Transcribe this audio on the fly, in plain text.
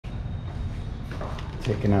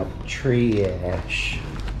Taking out the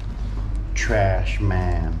trash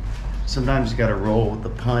man. Sometimes you gotta roll with the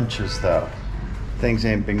punches though. Things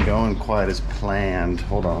ain't been going quite as planned.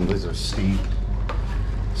 Hold on, these are steep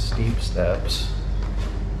steps.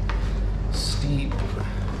 Steep.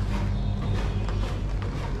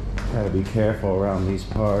 Gotta be careful around these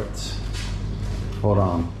parts. Hold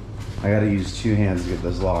on. I gotta use 2 hands to get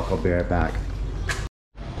this lock. I'll be right back.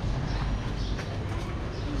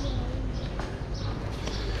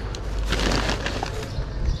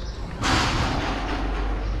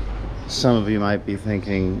 Some of you might be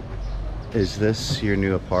thinking, is this your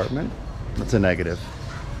new apartment? That's a negative.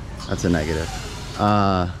 That's a negative.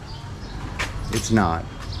 It's not.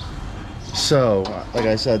 So, like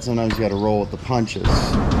I said, sometimes you gotta roll with the punches.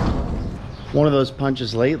 One of those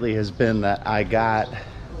punches lately has been that I got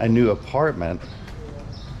a new apartment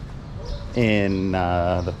in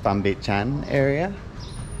the Binh Thanh area,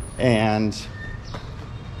 and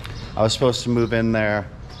I was supposed to move in there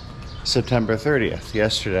September 30th,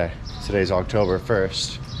 yesterday. Today's October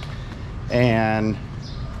 1st. And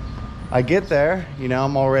I get there, you know,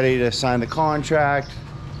 I'm all ready to sign the contract.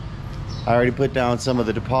 I already put down some of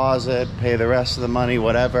the deposit, pay the rest of the money,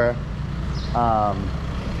 whatever.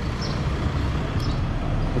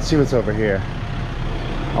 Let's see what's over here.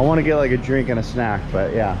 I want to get like a drink and a snack,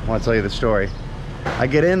 but yeah, I want to tell you the story. I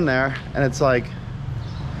get in there and it's like,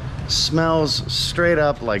 smells straight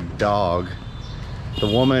up like dog. The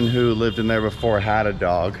woman who lived in there before had a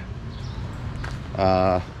dog.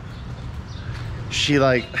 She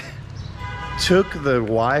like took the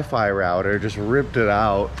Wi-Fi router, just ripped it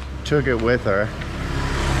out, took it with her.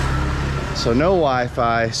 So no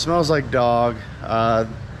Wi-Fi, smells like dog.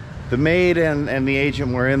 The maid and the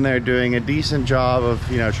agent were in there doing a decent job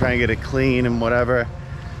of, you know, trying to get it clean and whatever.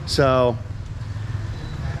 So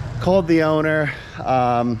called the owner.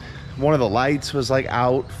 One of the lights was like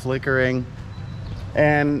out, flickering.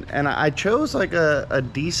 And I chose like a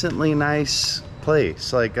decently nice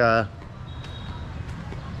place, like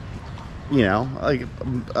you know, like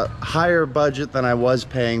a higher budget than I was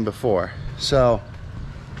paying before. So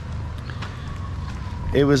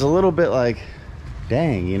it was a little bit like,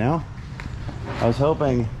 dang, you know, I was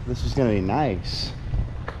hoping this was gonna be nice.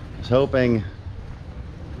 I was hoping,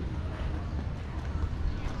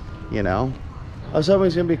 you know, I was hoping it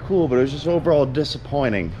was gonna be cool, but it was just overall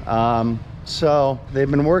disappointing. So they've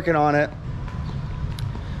been working on it,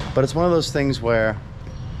 but it's one of those things where,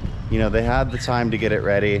 you know, they had the time to get it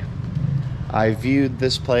ready. I viewed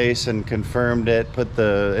this place and confirmed it, put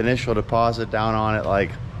the initial deposit down on it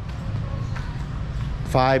like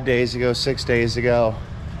 5 days ago, 6 days ago.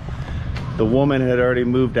 The woman had already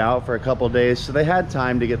moved out for a couple days, so they had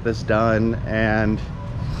time to get this done, and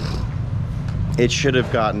it should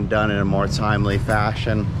have gotten done in a more timely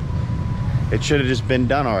fashion. It should have just been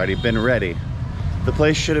done already, been ready. The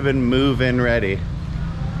place should have been move-in ready.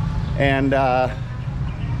 And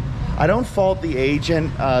I don't fault the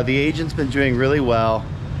agent. The agent's been doing really well.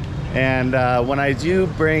 And when I do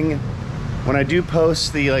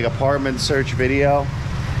post the like apartment search video,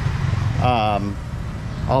 I'll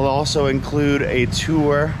also include a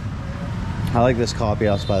tour. I like this coffee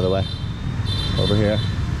house, by the way, over here.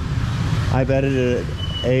 I've edited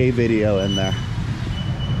a video in there.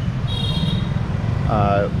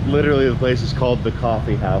 Literally the place is called The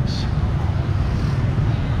Coffee House.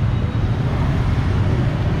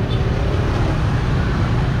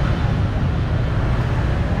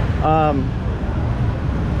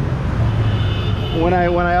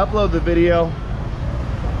 When I upload the video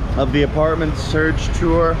of the apartment search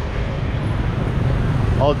tour,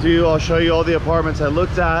 I'll show you all the apartments I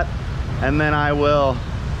looked at, and then I'll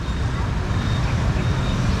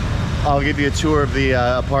give you a tour of the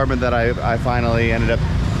apartment that I finally ended up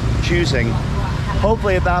choosing.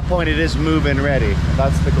 Hopefully at that point it is move-in ready.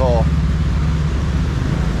 That's the goal.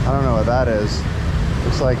 I don't know what that is.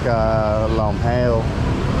 Looks like lòng heo.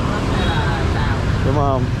 Come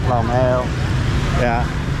on, lòng heo. Yeah.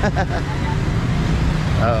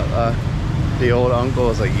 The old uncle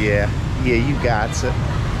was like, yeah, you got it.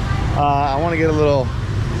 I want to get a little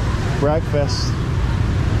breakfast.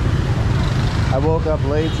 I woke up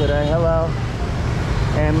late today. Hello.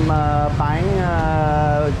 Em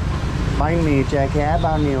bánh mì chả cá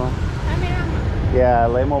bao nhiêu? 25. Dạ,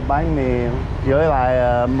 lấy một bánh mì với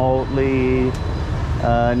lại một ly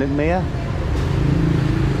nước mía.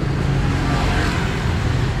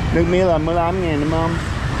 Nước mía là 15.000 đúng không?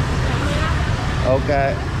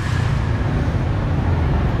 Okay.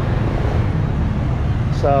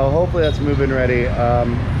 So hopefully that's moving ready.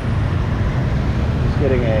 Just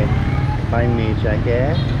getting a bánh mì chả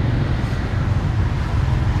cá.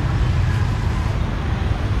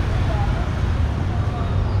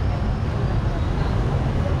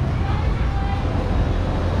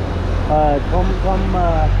 không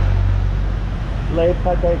lê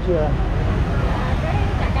pate chưa? Cái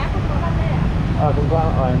chả cá không có pate à? Không có,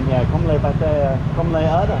 ở nhà không lê pate, không lê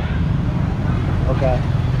ớt à? Ok.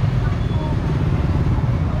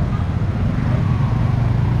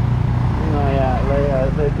 Rồi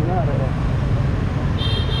lê trứng ớt đây.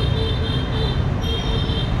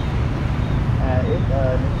 Ít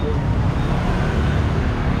nước chưng.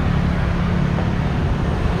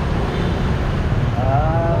 Cái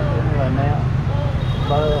này là nè.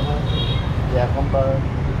 Bơ hả? Dạ không bơ.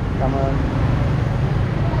 Cảm ơn.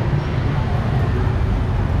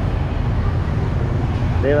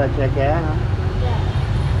 Đây là chả cá hả?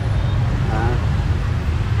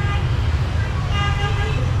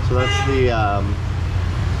 So that's the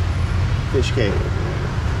fish cake.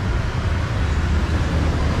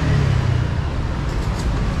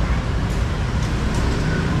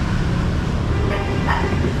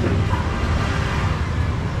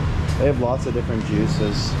 They have lots of different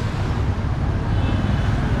juices.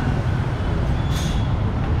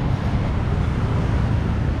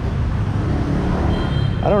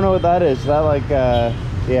 I don't know what that is. Is that like,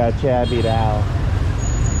 yeah, chabby dao.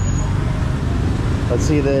 Let's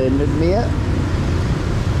see the meat.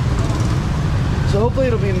 So hopefully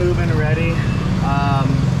it'll be moving ready.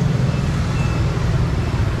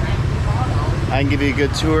 I can give you a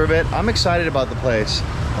good tour of it. I'm excited about the place.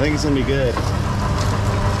 I think it's gonna be good.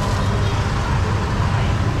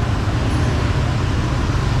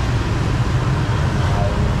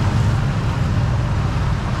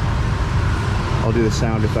 I'll do the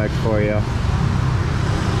sound effect for you.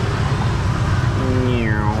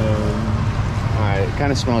 Alright, it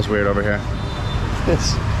kind of smells weird over here.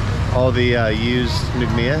 This, all the used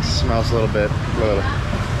nugmia smells a little bit.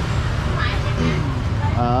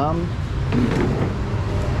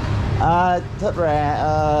 Thật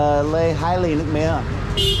ra lê 2 ly nước mía.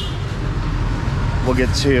 We'll get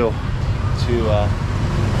two.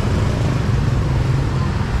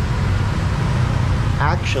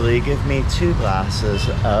 Actually, give me 2 glasses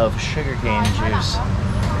of sugarcane juice.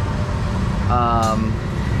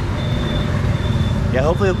 Yeah,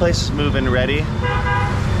 hopefully the place is moving ready.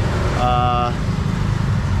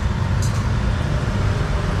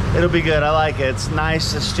 It'll be good. I like it. It's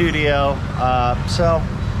nice, the studio. So,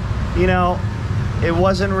 you know, it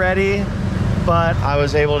wasn't ready, but I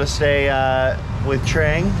was able to stay with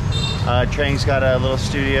Trang. Trang's got a little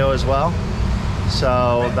studio as well,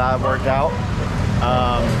 so that worked out.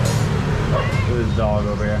 There's a dog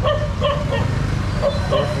over here.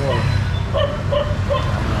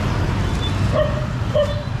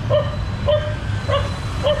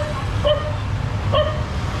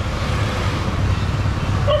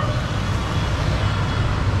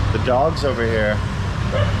 The dogs over here,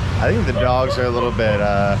 I think the dogs are a little bit,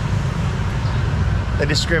 they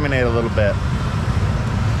discriminate a little bit.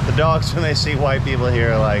 The dogs, when they see white people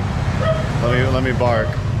here, are like, let me bark.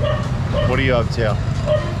 What are you up to?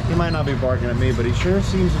 He might not be barking at me, but he sure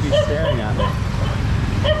seems to be staring at me.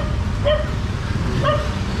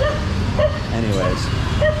 Anyways,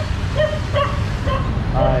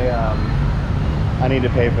 I need to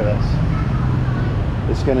pay for this.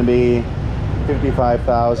 It's gonna be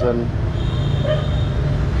 $55,000.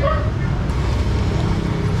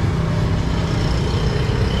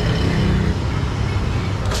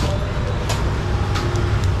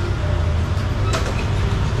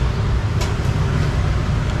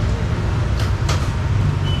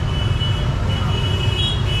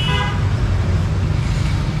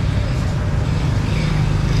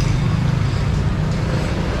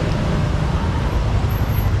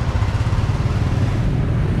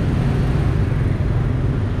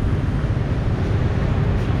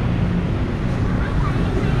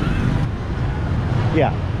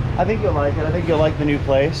 Yeah, I think you'll like it. I think you'll like the new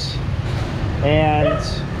place. And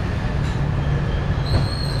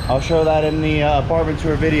I'll show that in the apartment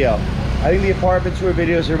tour video. I think the apartment tour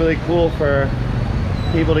videos are really cool for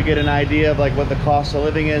people to get an idea of like what the cost of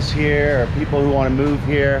living is here, or people who want to move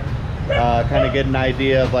here, kind of get an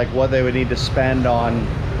idea of like what they would need to spend on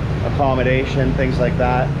accommodation, things like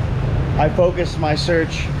that. I focused my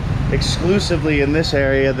search exclusively in this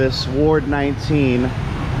area, this Ward 19.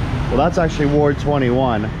 Well, that's actually Ward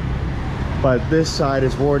 21, but this side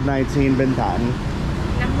is Ward 19, Binh Thanh.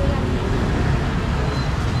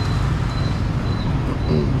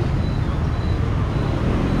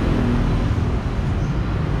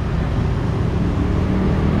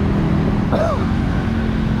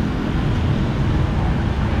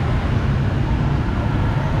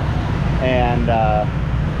 And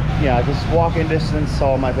yeah, just walking distance,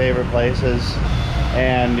 all my favorite places,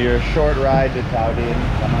 and your short ride to Tao Dien.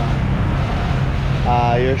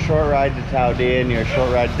 You're a short ride to Tao Di and you're a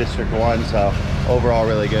short ride to District 1, so overall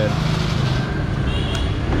really good.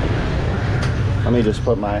 Let me just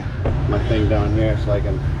put my thing down here so I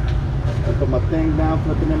can put my thing down,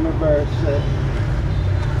 flipping in reverse.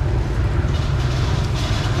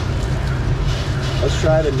 Let's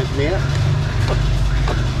try the Mia.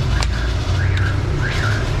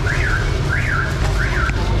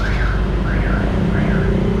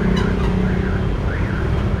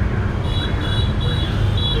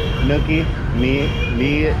 Nookie,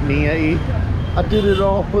 Nia. I did it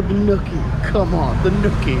all for the Nookie. Come on, the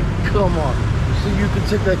Nookie. Come on. So you can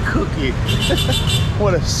take that cookie.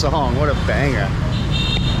 What a song, what a banger.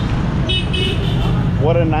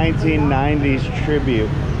 What a 1990s tribute.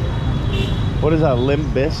 What is that, Limp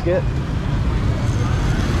Bizkit?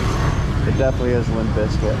 It definitely is Limp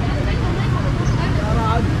Bizkit.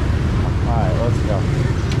 Alright, let's go.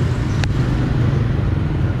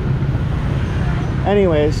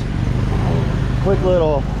 Anyways, quick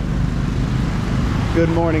little Good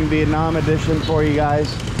Morning Vietnam edition for you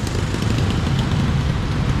guys.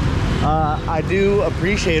 I do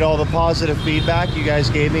appreciate all the positive feedback you guys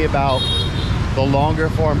gave me about the longer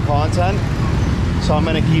form content, so I'm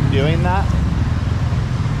going to keep doing that.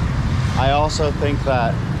 I also think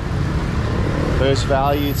that there's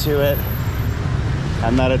value to it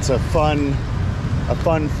and that it's a fun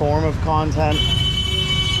form of content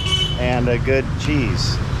and a good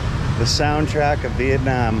cheese. The soundtrack of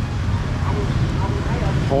Vietnam.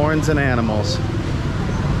 Horns and animals.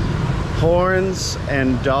 Horns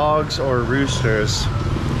and dogs or roosters.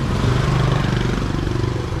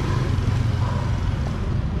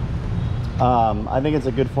 I think it's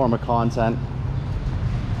a good form of content,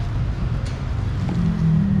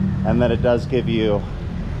 and that it does give you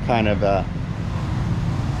kind of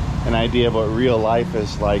an idea of what real life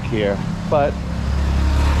is like here. But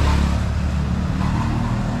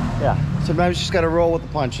yeah, sometimes you just got to roll with the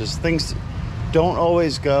punches. Things don't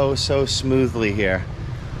always go so smoothly here.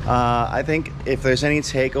 I think if there's any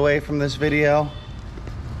takeaway from this video,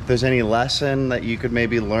 if there's any lesson that you could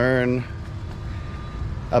maybe learn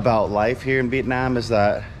about life here in Vietnam, is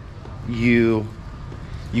that you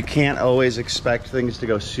can't always expect things to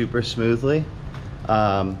go super smoothly.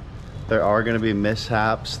 There are going to be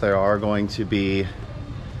mishaps. There are going to be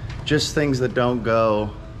just things that don't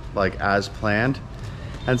go like as planned.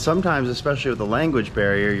 And sometimes, especially with the language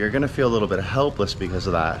barrier, you're going to feel a little bit helpless because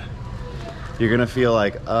of that. You're going to feel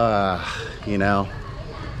like, you know,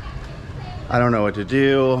 I don't know what to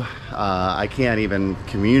do. I can't even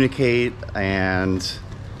communicate, and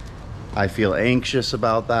I feel anxious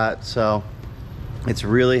about that. So it's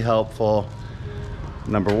really helpful,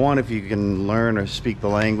 number one, if you can learn or speak the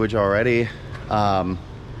language already. But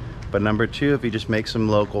number two, if you just make some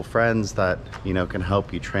local friends that, you know, can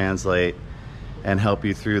help you translate and help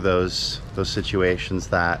you through those situations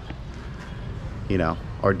that, you know,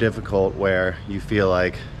 are difficult, where you feel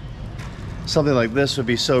like something like this would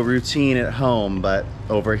be so routine at home, but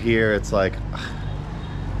over here it's like,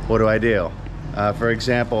 what do I do? For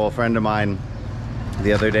example, a friend of mine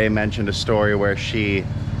the other day mentioned a story where she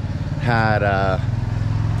had a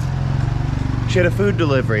food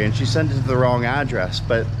delivery and she sent it to the wrong address,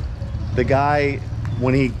 but the guy,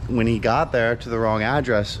 when he got there to the wrong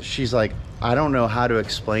address, she's like, I don't know how to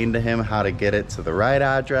explain to him how to get it to the right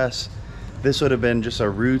address. This would have been just a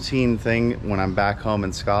routine thing when I'm back home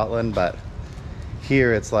in Scotland, but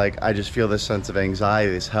here it's like I just feel this sense of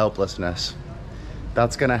anxiety, this helplessness.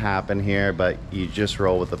 That's gonna happen here, but you just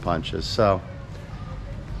roll with the punches. So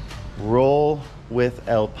roll with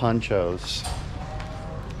el panchos.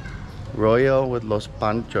 Rollo with los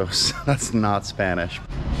panchos. That's not Spanish.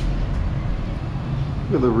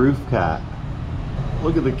 Look at the roof cat.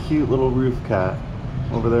 Look at the cute little roof cat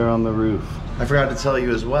over there on the roof. I forgot to tell you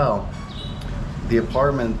as well, the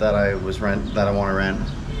apartment that I want to rent,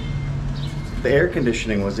 the air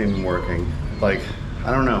conditioning wasn't even working. Like, I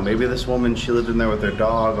don't know, maybe this woman, she lived in there with her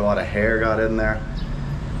dog, a lot of hair got in there.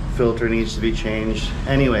 Filter needs to be changed.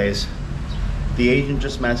 Anyways, the agent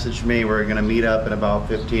just messaged me. We're gonna meet up in about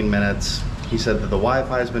 15 minutes. He said that the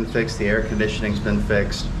Wi-Fi's been fixed, the air conditioning's been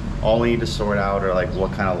fixed. All we need to sort out are like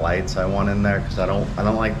what kind of lights I want in there, because I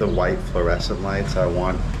don't like the white fluorescent lights. I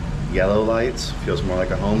want yellow lights. Feels more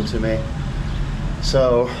like a home to me.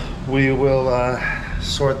 So we will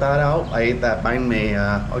sort that out. I ate that banh mi.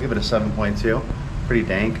 I'll give it a 7.2. Pretty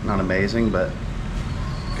dank, not amazing, but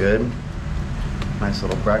good. Nice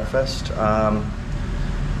little breakfast. But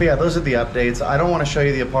yeah, those are the updates. I don't want to show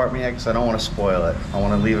you the apartment yet because I don't want to spoil it. I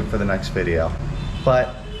want to leave it for the next video.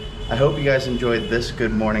 But I hope you guys enjoyed this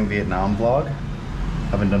Good Morning Vietnam vlog.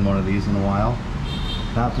 Haven't done one of these in a while.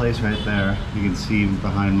 That place right there, you can see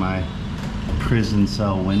behind my prison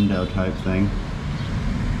cell window type thing.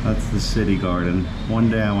 That's the city garden.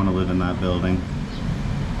 One day I want to live in that building.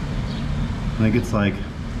 I think it's like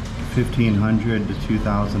 $1,500 to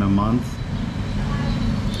 $2,000 a month.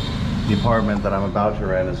 The apartment that I'm about to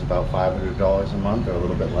rent is about $500 a month, or a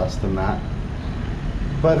little bit less than that.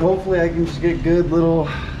 But hopefully I can just get good little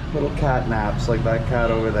cat naps like that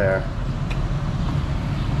cat over there.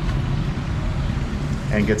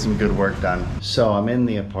 And get some good work done. So I'm in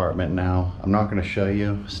the apartment now. I'm not gonna show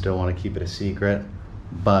you, still wanna keep it a secret.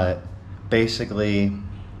 But basically,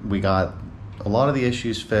 we got a lot of the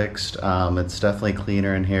issues fixed. It's definitely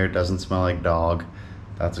cleaner in here. It doesn't smell like dog.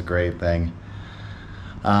 That's a great thing.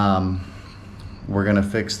 We're gonna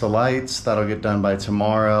fix the lights. That'll get done by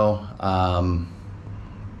tomorrow.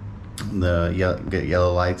 Get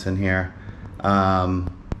yellow lights in here.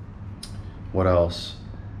 What else?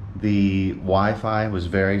 The Wi-Fi was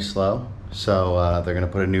very slow, so they're gonna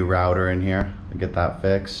put a new router in here and get that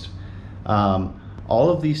fixed. All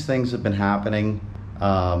of these things have been happening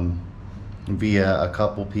via a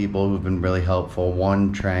couple people who've been really helpful.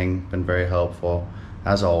 One, Trang, been very helpful,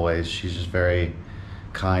 as always. She's just very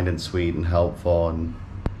kind and sweet and helpful, and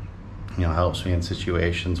helps me in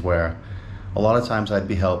situations where a lot of times I'd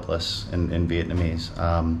be helpless in Vietnamese.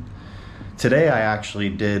 Today I actually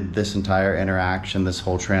did this entire interaction, this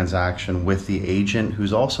whole transaction with the agent,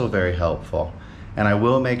 who's also very helpful. And I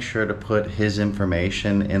will make sure to put his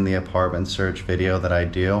information in the apartment search video that I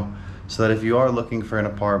do, so that if you are looking for an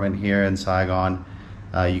apartment here in Saigon,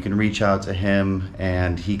 you can reach out to him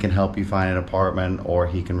and he can help you find an apartment, or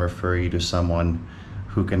he can refer you to someone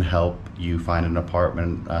who can help you find an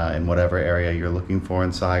apartment in whatever area you're looking for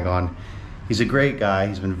in Saigon. He's a great guy.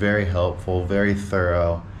 He's been very helpful, very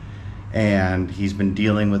thorough. And he's been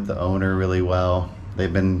dealing with the owner really well.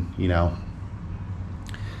 They've been,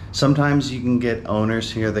 sometimes you can get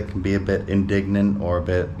owners here that can be a bit indignant, or a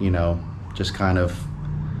bit, just kind of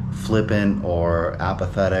flippant or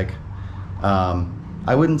apathetic.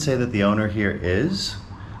 I wouldn't say that the owner here is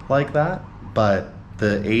like that, but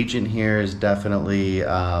the agent here is definitely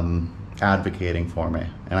advocating for me.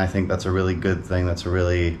 And I think that's a really good thing. That's a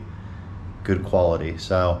really good quality.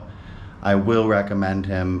 So I will recommend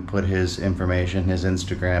him, put his information, his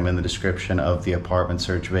Instagram, in the description of the apartment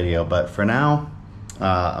search video. But for now,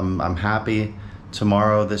 I'm happy.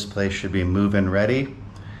 Tomorrow this place should be move-in ready,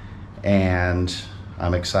 and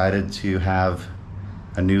I'm excited to have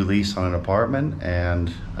a new lease on an apartment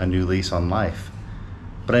and a new lease on life.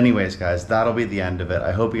 But anyways, guys, that'll be the end of it.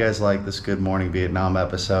 I hope you guys like this Good Morning Vietnam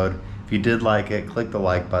episode. If you did like it, click the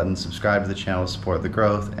like button, subscribe to the channel to support the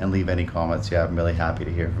growth, and leave any comments you have. I'm really happy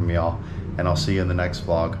to hear from y'all. And I'll see you in the next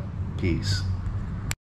vlog. Peace.